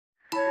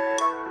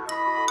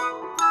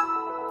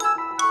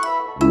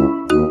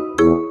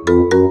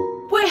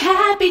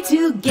we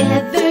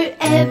together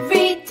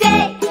every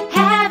day,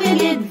 having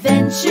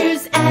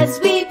adventures as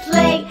we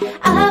play.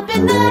 Up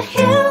in the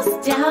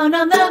hills, down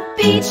on the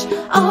beach,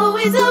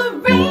 always a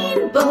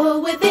rainbow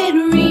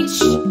within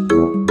reach.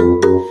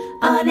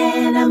 On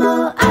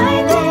Animal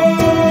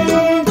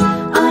Island,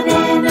 on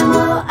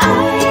Animal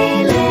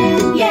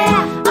Island,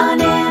 yeah.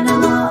 On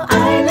Animal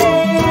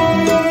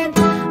Island,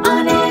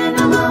 on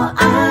Animal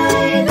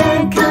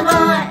Island, come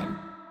on.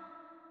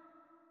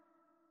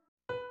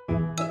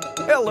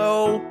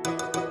 Hello.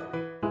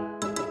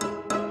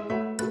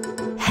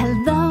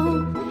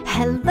 Hello,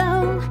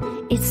 hello,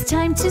 it's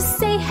time to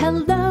say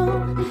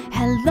hello.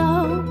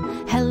 Hello,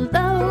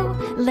 hello,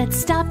 let's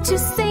stop to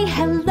say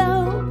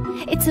hello.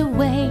 It's a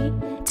way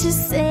to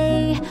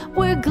say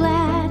we're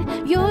glad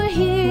you're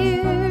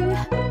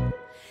here.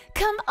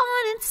 Come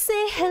on and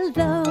say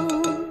hello.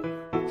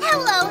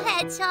 Hello,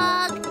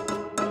 Hedgehog.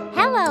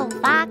 Hello,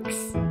 Fox.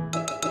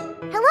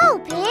 Hello,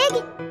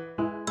 Pig.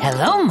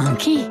 Hello,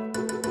 Monkey.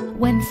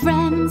 When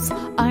friends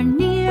are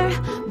near,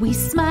 we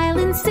smile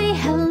and say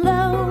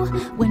hello.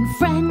 When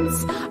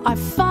friends are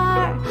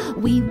far,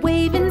 we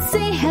wave and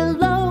say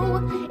hello.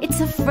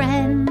 It's a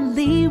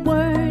friendly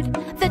word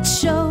that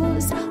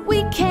shows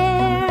we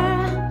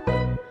care.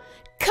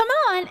 Come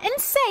on and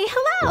say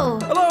hello.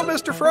 Hello,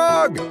 Mr.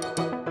 Frog.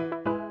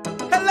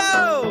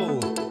 Hello.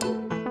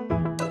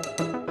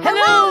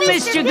 Hello,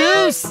 Mr.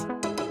 Goose.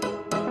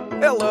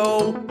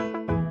 Hello.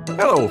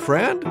 Hello,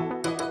 friend.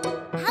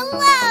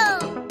 Hello.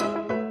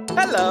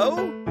 Hello.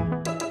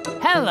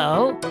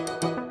 Hello.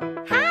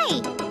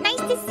 Hi,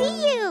 nice to see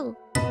you.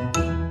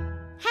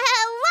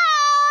 Hello.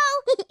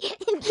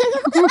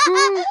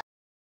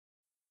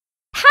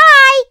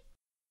 Hi.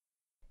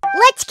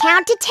 Let's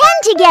count to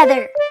 10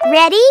 together.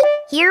 Ready?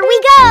 Here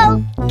we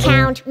go.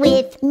 Count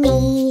with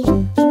me.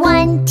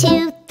 1,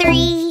 2,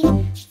 3,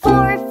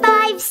 4,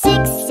 5,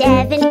 6,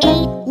 7,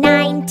 8,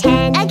 9,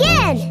 10.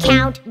 Again.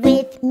 Count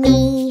with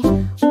me.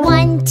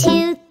 1,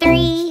 2,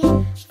 3,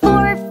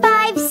 4,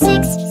 5,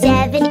 6,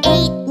 7,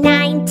 8,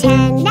 9,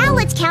 10. Now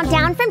let's count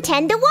down from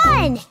 10 to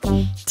 1.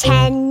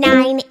 10,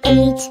 9,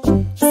 8,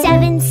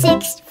 7,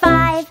 6,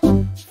 5,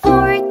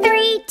 4,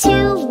 3,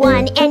 2,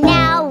 1. And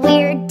now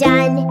we're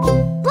done.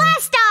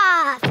 Blast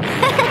off!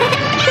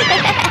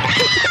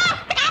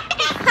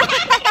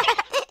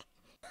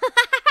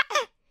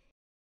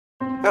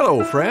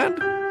 Hello, friend.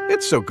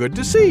 It's so good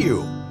to see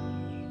you.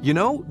 You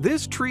know,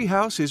 this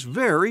treehouse is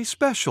very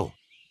special.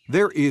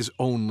 There is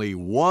only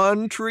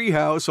one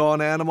treehouse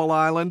on Animal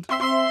Island.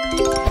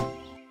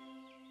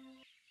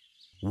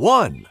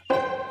 One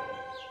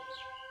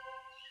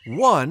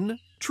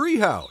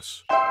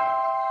treehouse.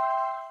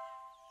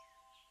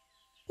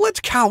 Let's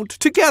count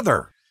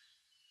together.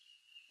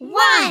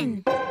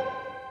 1.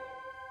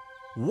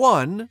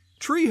 One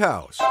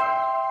treehouse.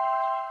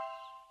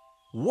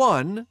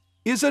 1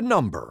 is a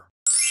number.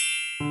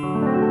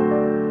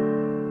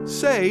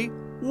 Say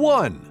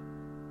 1.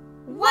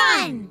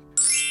 1.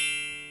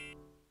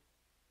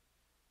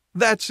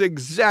 That's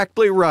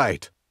exactly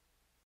right.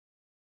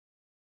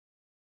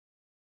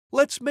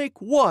 Let's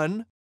make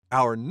 1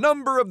 our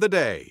number of the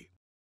day.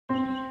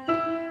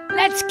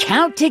 Let's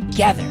count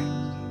together.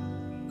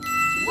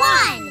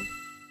 1.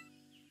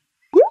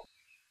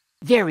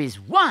 There is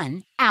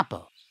 1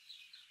 apple.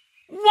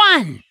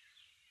 1.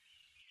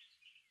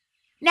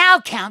 Now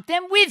count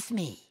them with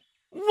me.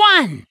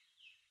 1.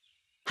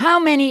 How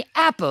many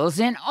apples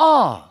in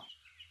all?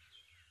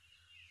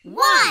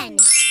 1.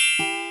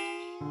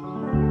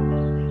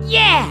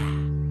 Yeah!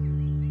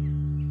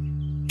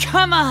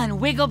 Come on,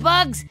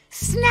 Wigglebugs,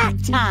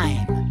 snack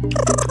time!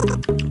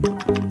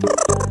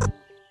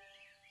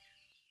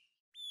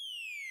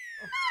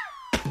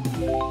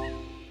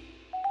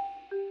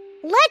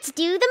 Let's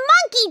do the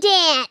monkey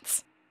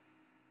dance!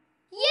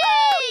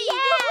 Yay!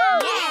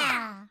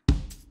 Yeah!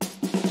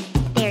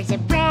 There's a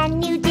brand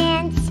new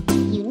dance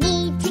you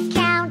need to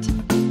count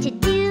to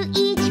do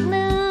each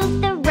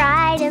move the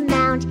right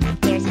amount.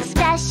 There's a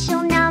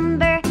special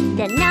number,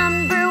 the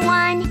number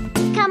 1.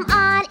 Come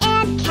on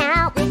and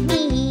count with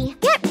me.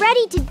 Get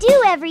ready to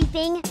do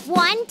everything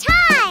 1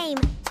 time.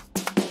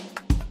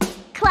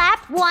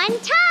 Clap 1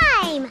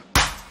 time.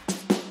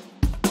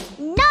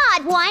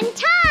 Nod 1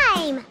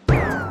 time.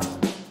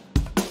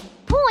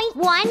 Point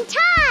 1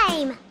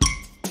 time.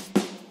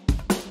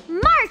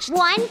 March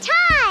 1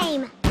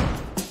 time.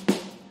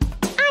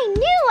 I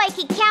knew I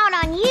could count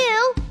on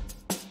you.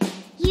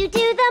 You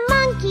do the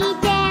monkey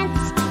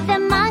dance, the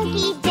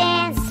monkey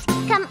dance.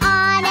 Come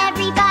on,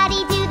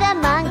 everybody, do the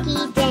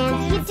monkey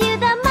dance. You do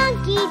the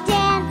monkey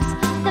dance,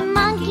 the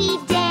monkey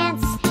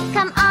dance.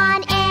 Come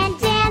on and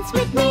dance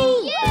with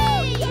me.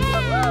 Yeah.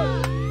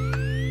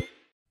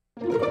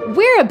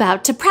 We're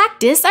about to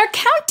practice our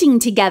counting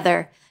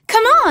together.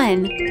 Come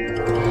on!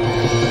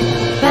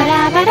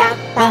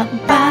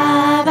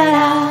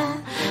 Ba-da-ba-da-ba-ba-ba-da.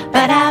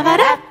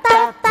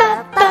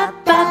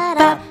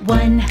 Ba-da-ba-da-ba-ba-ba-ba.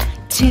 1,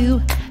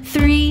 2,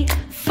 3,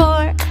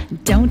 4.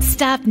 Don't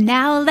stop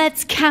now,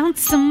 let's count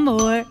some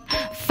more.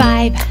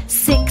 5,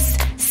 6,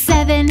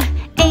 7,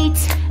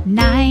 8,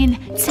 9,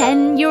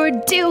 10. You're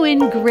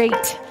doing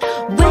great.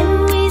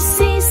 When we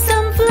see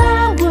some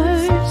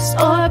flowers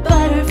or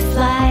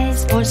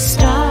butterflies or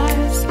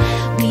stars,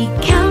 we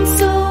count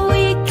so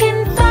we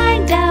can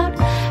find out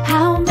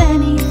how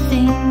many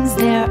things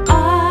there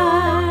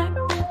are.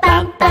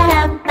 Bum,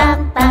 ba-dum,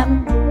 bum,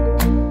 bum.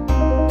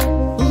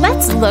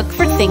 Let's look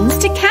for things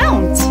to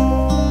count.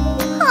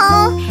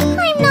 Oh,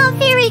 I'm not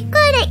very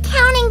good at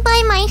counting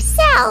by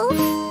myself.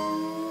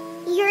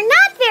 You're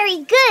not very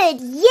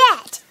good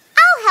yet.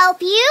 I'll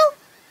help you.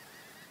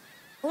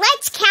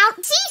 Let's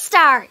count sea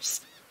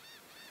stars.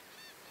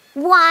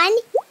 1,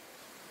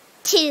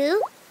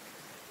 2,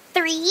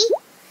 3,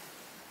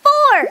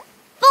 4.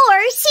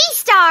 4 sea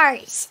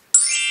stars.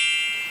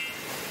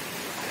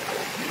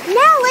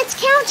 Now let's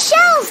count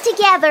shells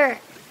together.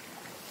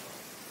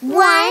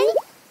 1,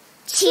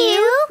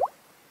 2,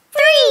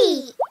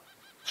 3.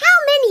 How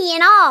many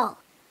in all?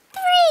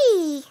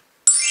 3.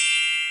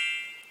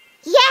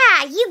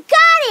 Yeah, you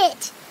got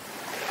it.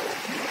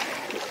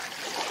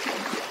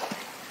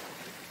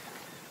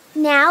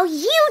 Now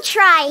you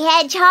try,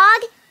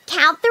 Hedgehog.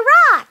 Count the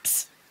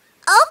rocks.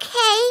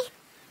 Okay.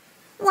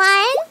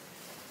 1,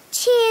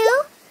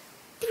 2,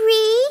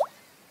 3,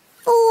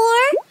 4,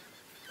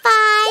 5,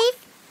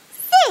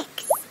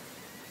 6.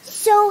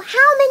 So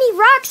how many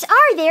rocks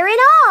are there in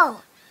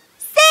all?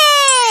 6.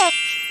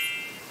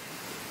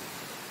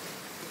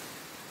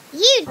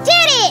 You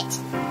did it!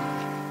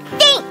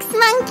 Thanks,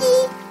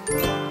 Monkey.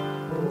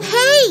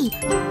 Hey,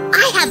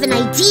 I have an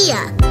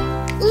idea.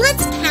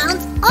 Let's count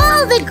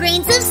all the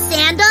grains of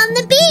sand on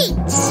the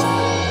beach.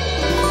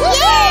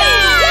 Yeah!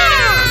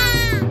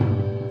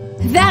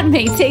 That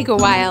may take a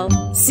while.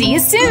 See you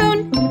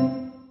soon.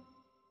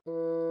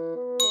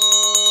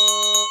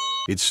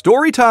 It's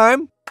story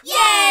time.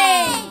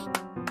 Yay!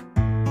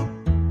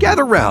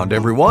 Gather round,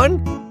 everyone.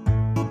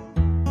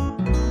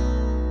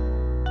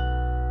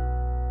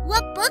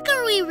 What book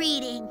are we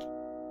reading?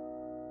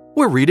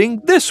 We're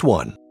reading this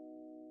one.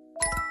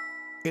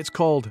 It's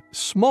called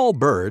Small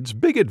Bird's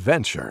Big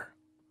Adventure.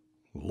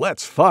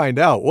 Let's find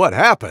out what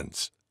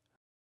happens.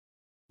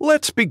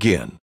 Let's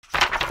begin.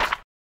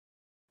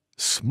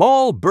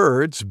 Small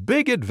Bird's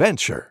Big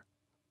Adventure,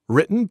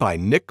 written by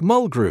Nick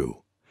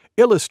Mulgrew,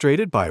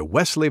 illustrated by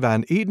Wesley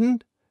Van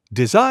Eden,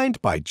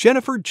 designed by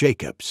Jennifer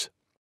Jacobs.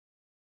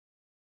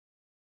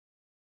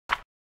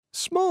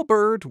 Small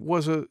Bird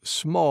was a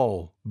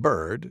small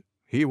bird.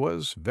 He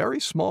was very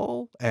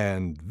small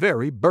and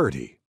very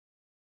birdy.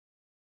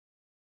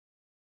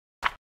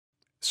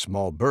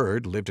 Small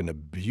Bird lived in a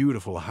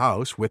beautiful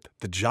house with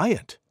the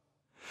giant.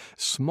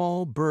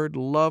 Small Bird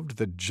loved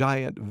the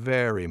giant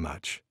very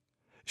much.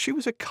 She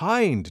was a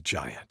kind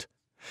giant.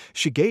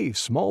 She gave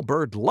Small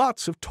Bird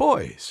lots of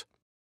toys.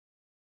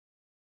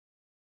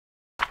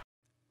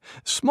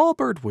 Small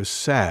Bird was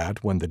sad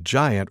when the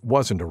giant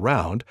wasn't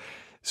around,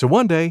 so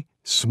one day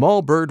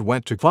Small Bird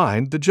went to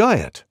find the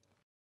giant.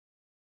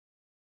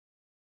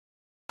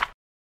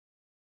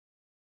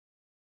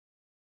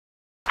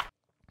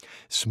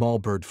 Small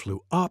Bird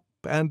flew up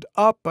and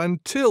up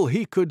until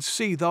he could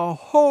see the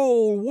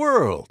whole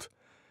world.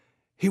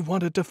 He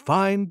wanted to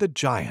find the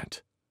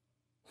giant.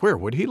 Where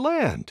would he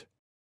land?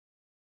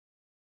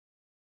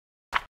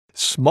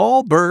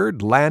 Small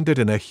Bird landed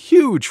in a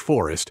huge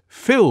forest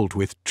filled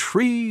with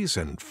trees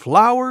and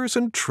flowers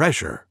and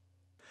treasure.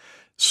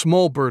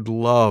 Small Bird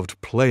loved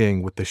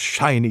playing with the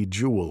shiny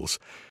jewels.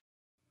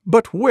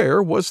 But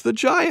where was the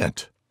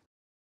giant?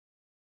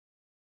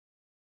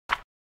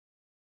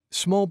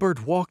 Small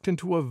Bird walked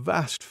into a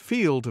vast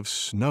field of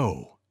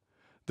snow.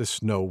 The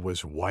snow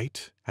was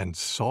white and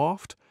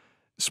soft.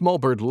 Small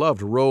Bird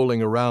loved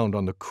rolling around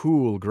on the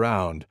cool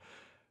ground.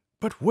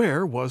 But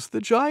where was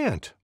the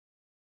giant?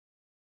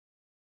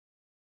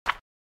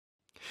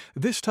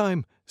 This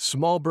time,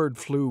 Small Bird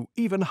flew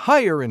even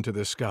higher into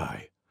the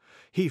sky.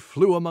 He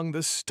flew among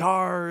the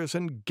stars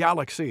and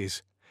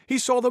galaxies. He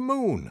saw the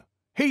moon.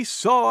 He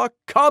saw a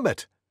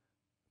comet.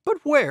 But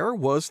where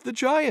was the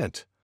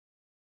giant?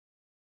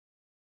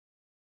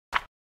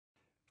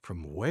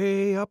 From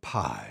way up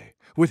high,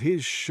 with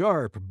his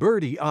sharp,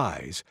 birdie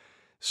eyes,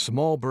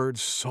 Small Bird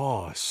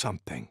saw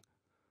something.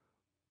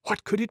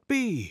 What could it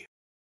be?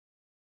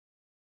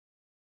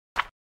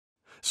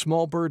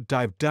 Small Bird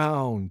dived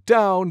down,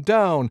 down,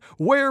 down.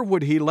 Where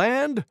would he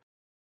land?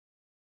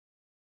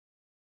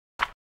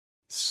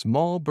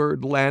 Small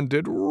Bird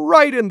landed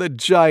right in the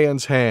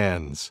giant's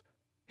hands.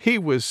 He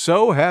was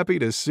so happy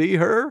to see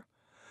her.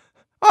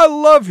 "I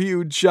love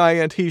you,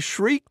 giant," he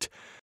shrieked.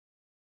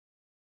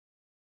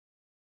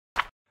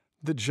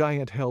 The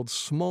giant held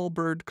Small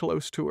Bird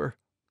close to her.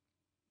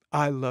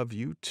 "I love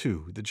you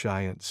too," the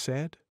giant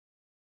said.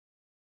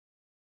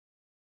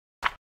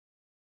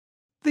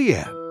 The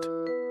end.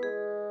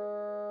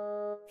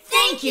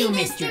 Thank you,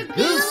 Mr.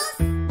 Goose.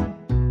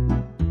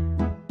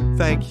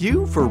 Thank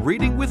you for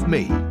reading with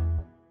me.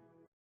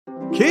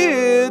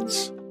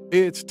 Kids,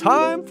 it's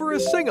time for a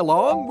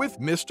sing-along with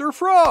Mr.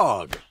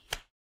 Frog.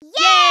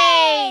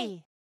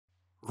 Yay!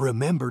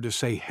 Remember to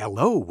say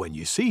hello when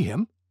you see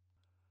him.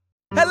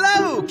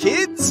 Hello,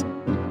 kids!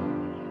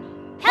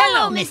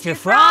 Hello, Mr.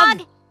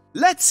 Frog.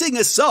 Let's sing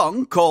a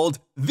song called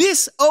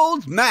This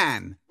Old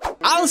Man.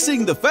 I'll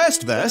sing the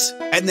first verse,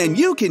 and then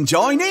you can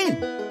join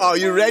in. Are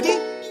you ready?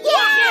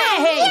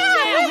 Yeah!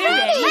 we're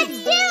ready.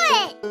 Let's do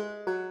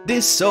it!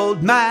 This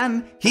old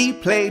man, he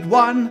played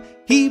one.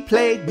 He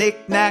played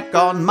knick-knack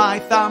on my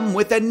thumb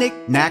with a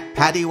knick-knack,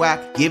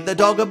 paddywhack, give the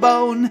dog a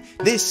bone.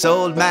 This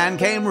old man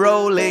came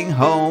rolling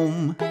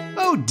home.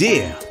 Oh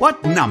dear,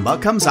 what number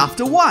comes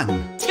after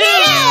 1?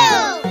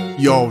 2!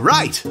 You're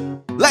right.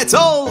 Let's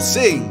all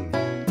sing.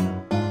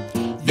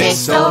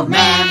 This old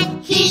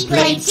man, he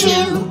played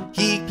 2.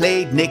 He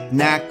played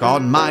knick-knack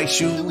on my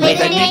shoe With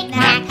a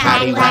knick-knack,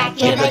 paddywhack,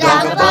 give the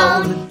dog a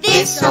bone.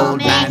 This old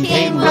man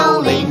came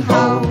rolling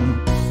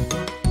home.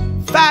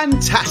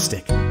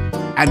 Fantastic.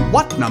 And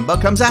what number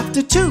comes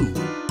after 2?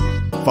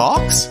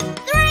 Fox?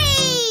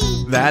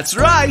 3! That's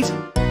right.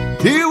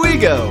 Here we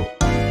go.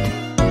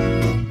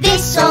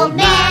 This old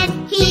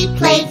man, he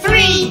played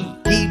 3.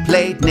 He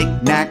played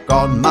knick-knack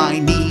on my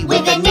knee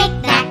With a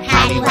knick-knack,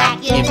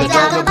 paddywhack, give the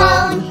dog a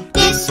bone.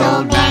 This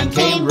old man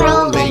came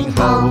rolling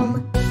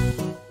home.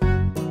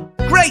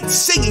 Great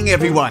singing,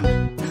 everyone.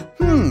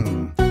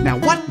 Now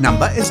what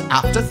number is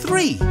after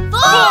 3? 4!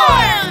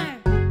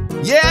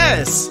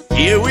 Yes,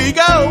 here we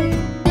go.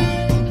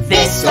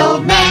 This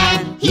old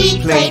man,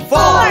 he played 4.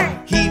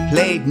 He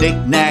played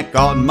knick-knack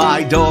on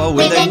my door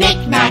With a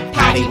knick-knack,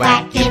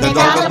 paddywhack, give the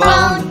dog a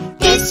bone.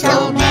 This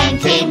old man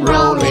came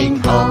rolling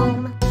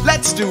home.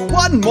 Let's do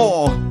one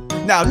more.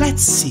 Now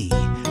let's see.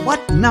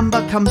 What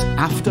number comes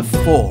after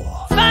 4?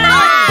 5!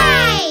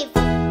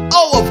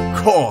 Oh,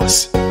 of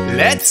course.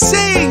 Let's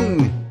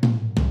sing.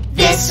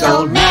 This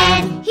old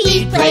man,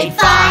 he played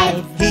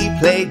 5. He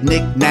played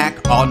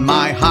knick-knack on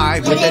my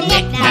hive With a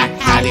knick-knack,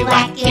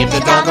 paddywhack, give the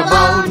dog a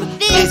bone.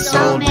 This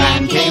old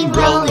man came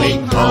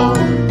rolling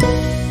home.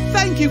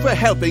 Thank you for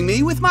helping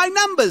me with my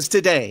numbers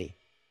today.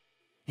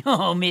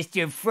 Oh,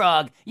 Mr.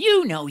 Frog,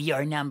 you know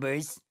your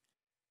numbers.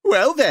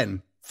 Well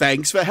then,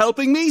 thanks for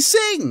helping me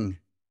sing.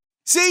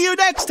 See you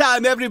next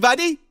time,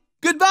 everybody.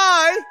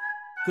 Goodbye.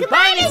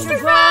 Goodbye, Mr.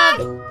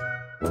 Frog.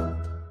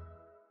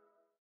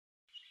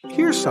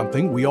 Here's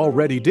something we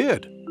already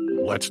did.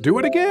 Let's do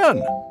it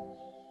again.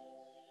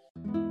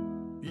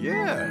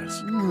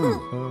 Yes.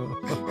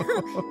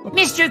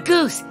 Mr.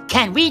 Goose,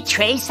 can we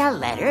trace a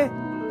letter?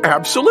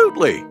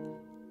 Absolutely.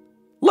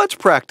 Let's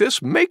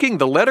practice making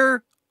the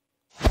letter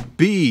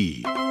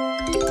B.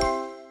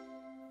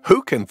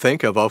 Who can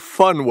think of a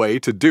fun way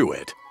to do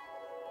it?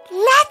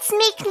 Let's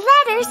make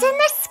letters in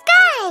the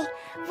sky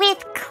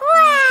with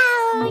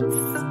clouds.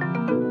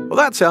 Well,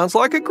 that sounds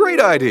like a great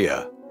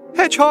idea.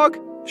 Hedgehog,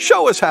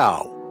 show us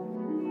how.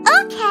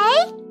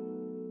 Okay.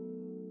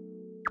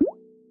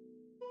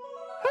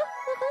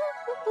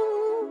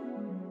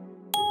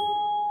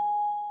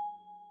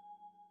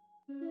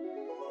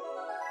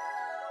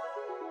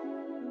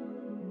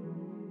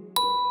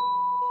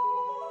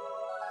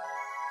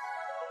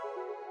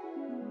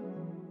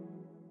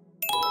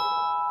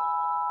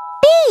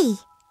 B.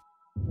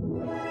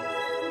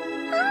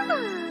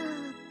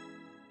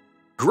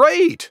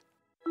 Great!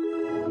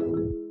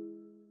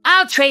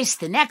 I'll trace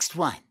the next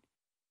one.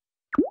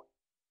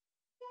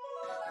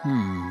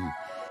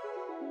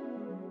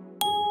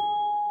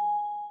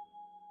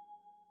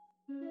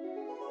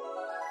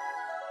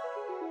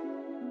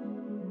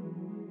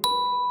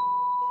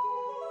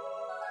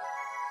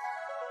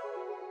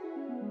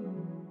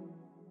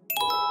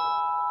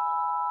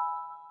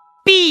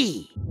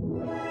 B.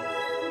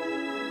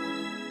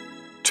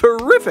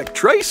 Terrific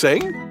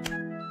tracing!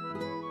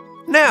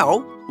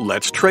 Now,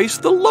 let's trace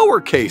the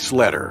lowercase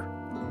letter.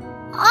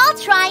 I'll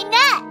try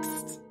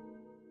next.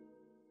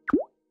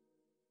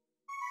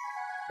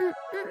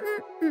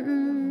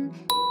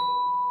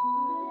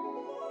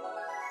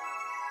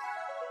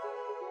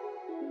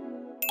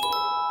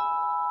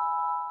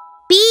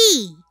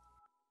 B.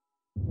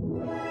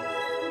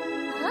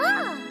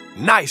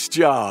 Nice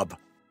job!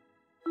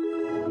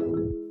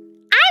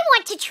 I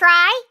want to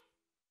try.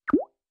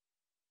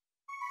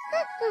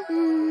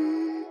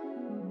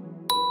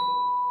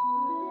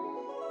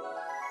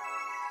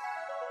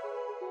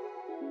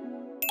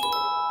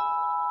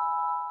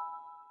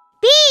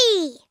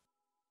 B.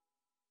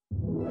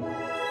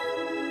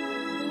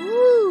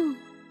 Ooh.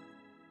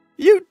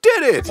 You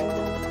did it!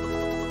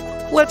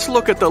 Let's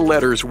look at the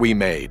letters we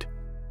made.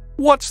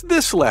 What's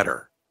this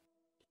letter?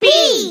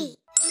 B.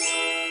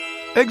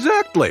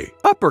 Exactly,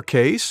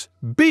 uppercase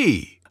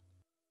B.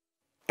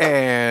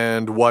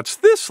 And what's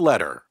this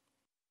letter?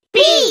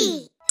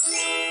 B.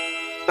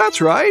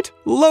 That's right,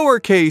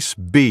 lowercase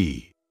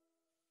b.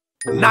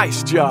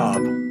 Nice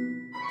job!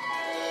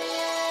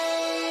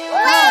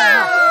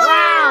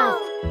 Wow!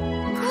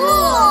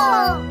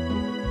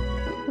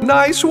 Cool!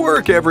 Nice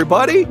work,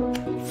 everybody!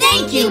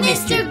 Thank you,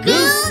 Mr.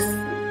 Goose.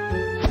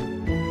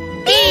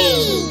 B.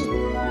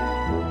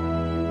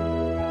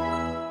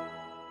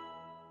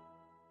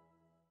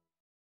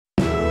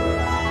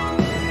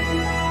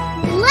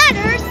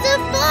 Letter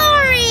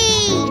safari.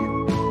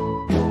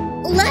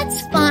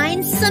 Let's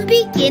find some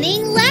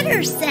beginning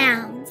letter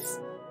sounds.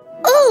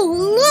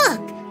 Oh,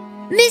 look!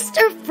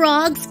 Mr.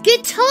 Frog's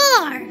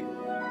guitar.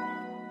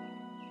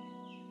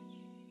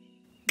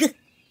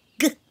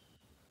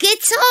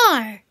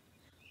 Guitar.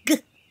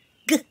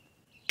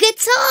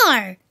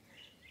 Guitar.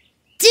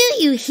 Do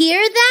you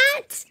hear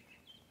that?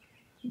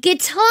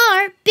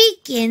 Guitar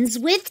begins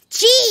with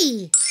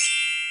G.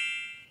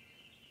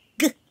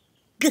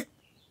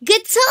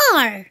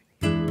 Guitar.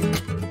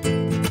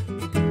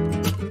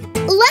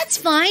 Let's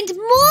find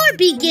more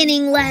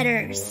beginning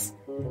letters.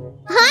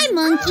 Hi,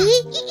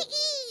 Monkey.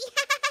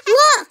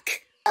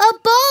 Look, a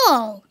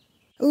ball.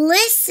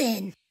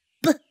 Listen.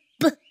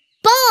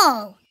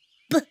 Ball.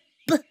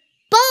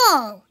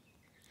 Ball.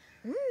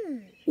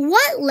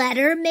 What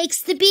letter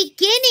makes the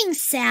beginning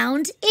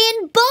sound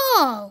in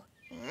ball?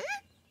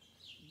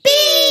 B!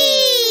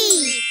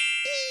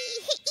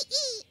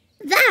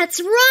 That's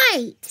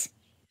right.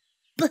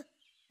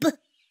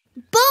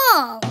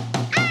 Ball.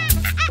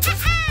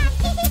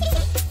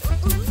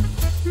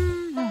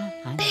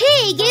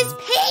 Pig is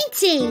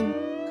painting.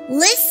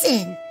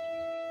 Listen.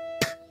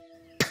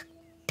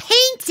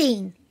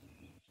 Painting.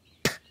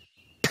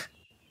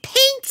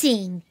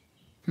 Painting.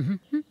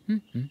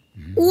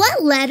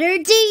 What letter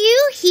do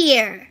you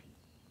hear?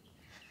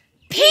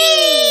 P!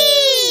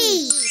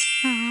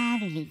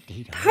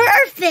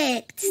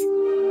 Perfect!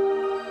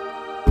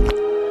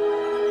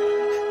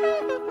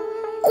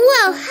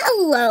 Well,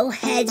 hello,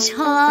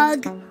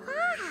 hedgehog.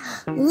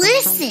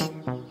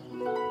 Listen.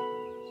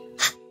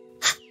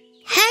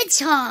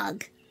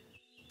 Hedgehog.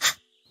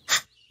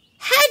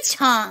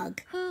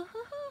 Hedgehog.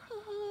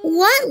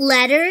 What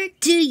letter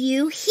do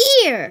you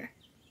hear?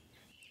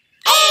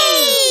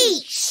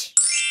 H!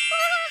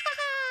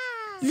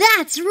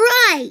 That's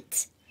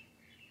right.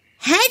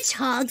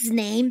 Hedgehog's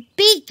name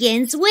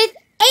begins with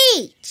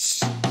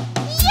H.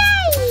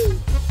 Yay!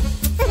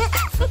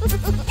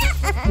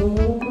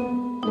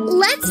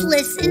 Let's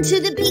listen to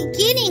the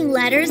beginning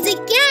letters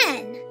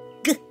again.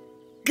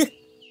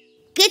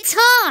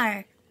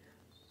 Guitar.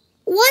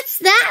 What's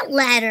that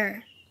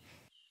letter?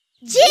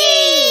 G!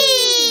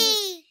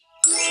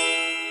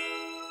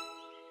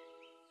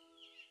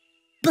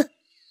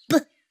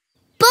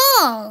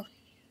 Ball.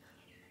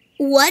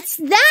 What's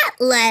that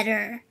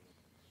letter?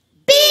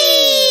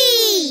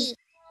 B!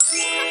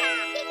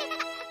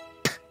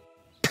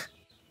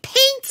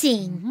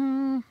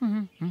 Painting.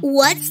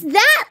 What's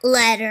that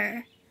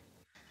letter?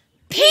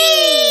 P!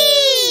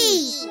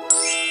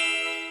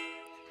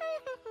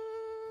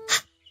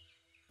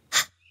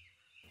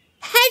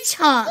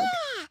 Hedgehog.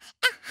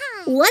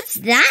 What's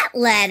that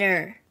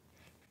letter?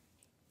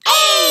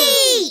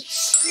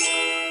 H!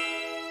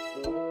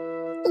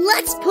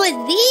 Let's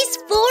put these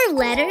 4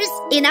 letters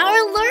in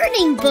our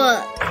learning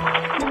book.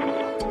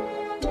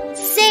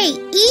 Say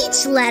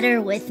each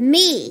letter with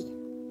me.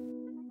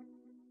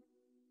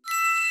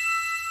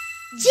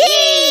 G!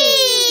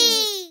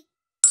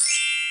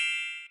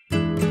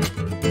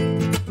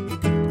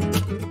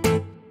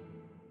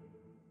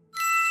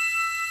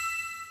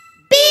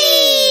 B!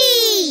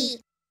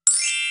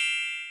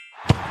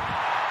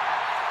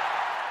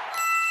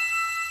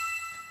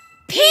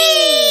 P!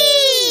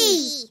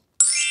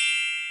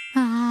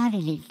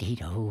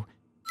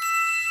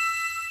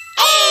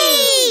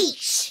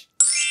 H!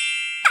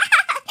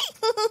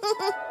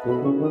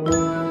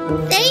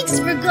 Thanks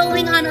for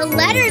going on a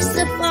letter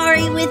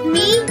safari with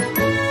me.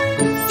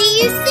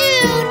 See you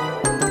soon.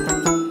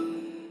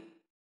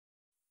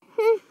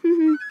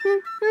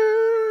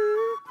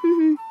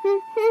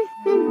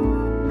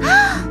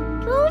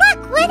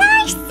 Look what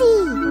I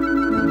see.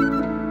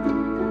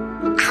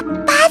 A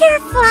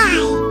butterfly.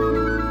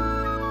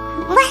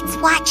 Let's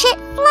watch it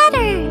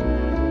flutter.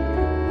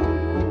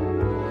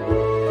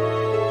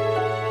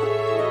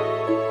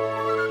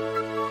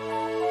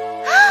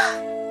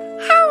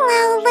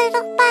 Hello,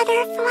 little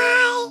butterfly.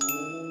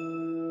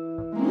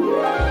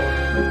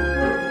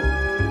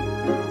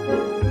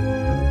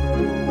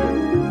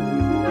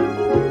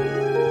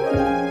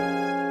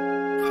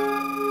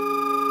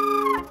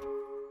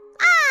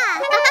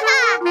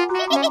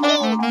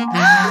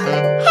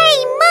 Hey,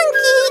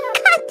 monkey,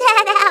 cut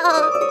that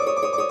out.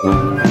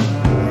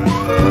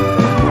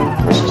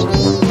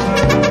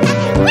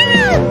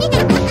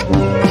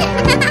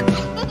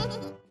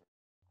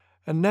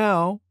 And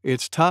now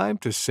it's time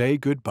to say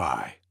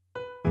goodbye.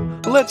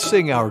 Let's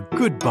sing our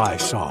goodbye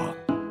song.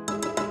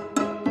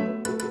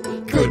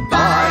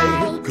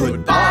 Goodbye,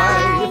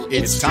 goodbye,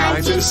 it's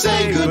time to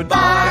say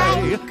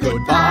goodbye.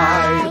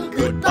 Goodbye,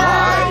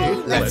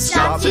 goodbye, let's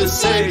stop to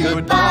say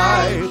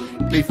goodbye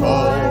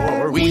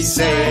before we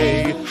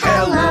say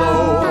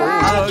hello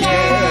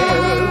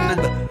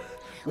again.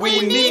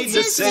 We need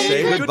to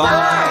say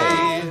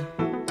goodbye.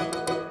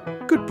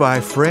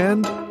 Goodbye,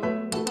 friend.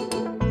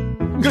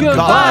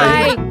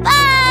 Goodbye.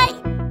 Bye.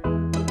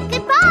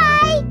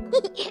 Goodbye.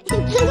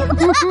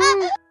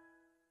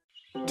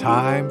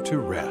 Time to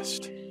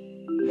rest.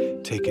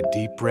 Take a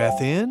deep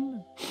breath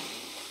in.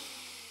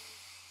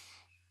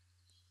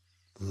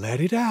 Let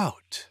it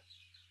out.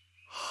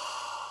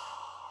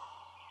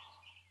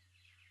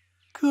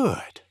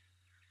 Good.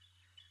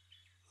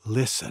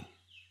 Listen.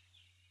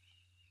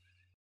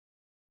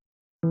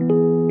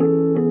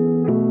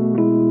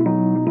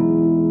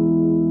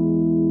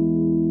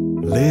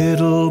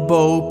 Little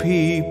Bo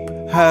Peep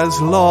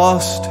has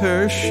lost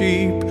her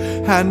sheep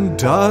and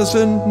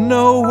doesn't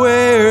know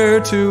where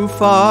to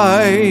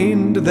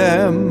find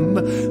them.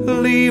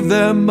 Leave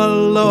them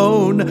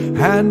alone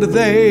and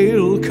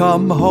they'll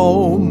come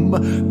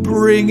home,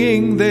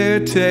 bringing their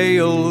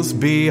tails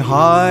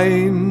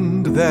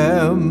behind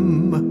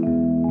them.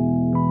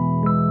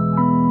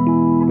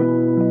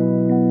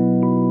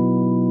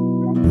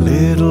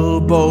 Little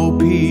Bo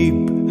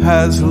Peep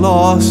has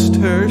lost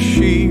her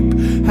sheep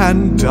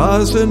and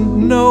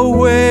doesn't know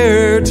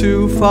where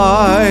to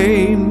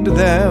find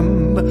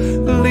them.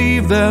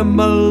 Leave them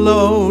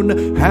alone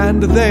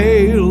and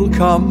they'll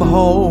come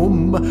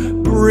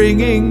home,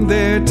 bringing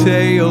their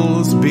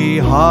tails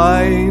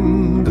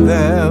behind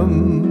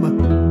them.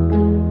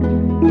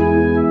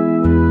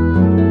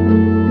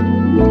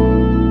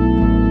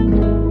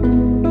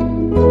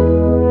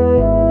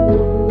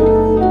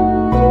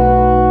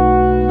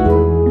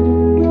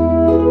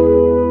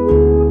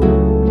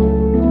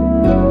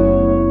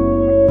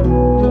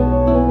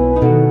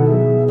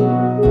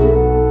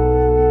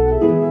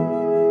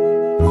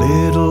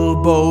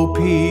 Bo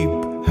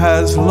Peep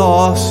has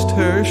lost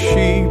her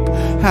sheep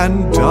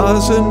and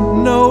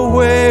doesn't know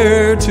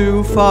where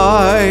to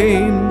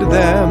find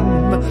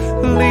them.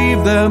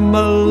 Leave them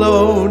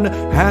alone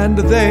and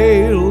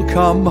they'll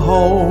come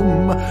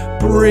home,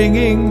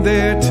 bringing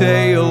their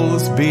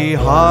tails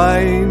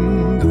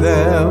behind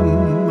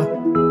them.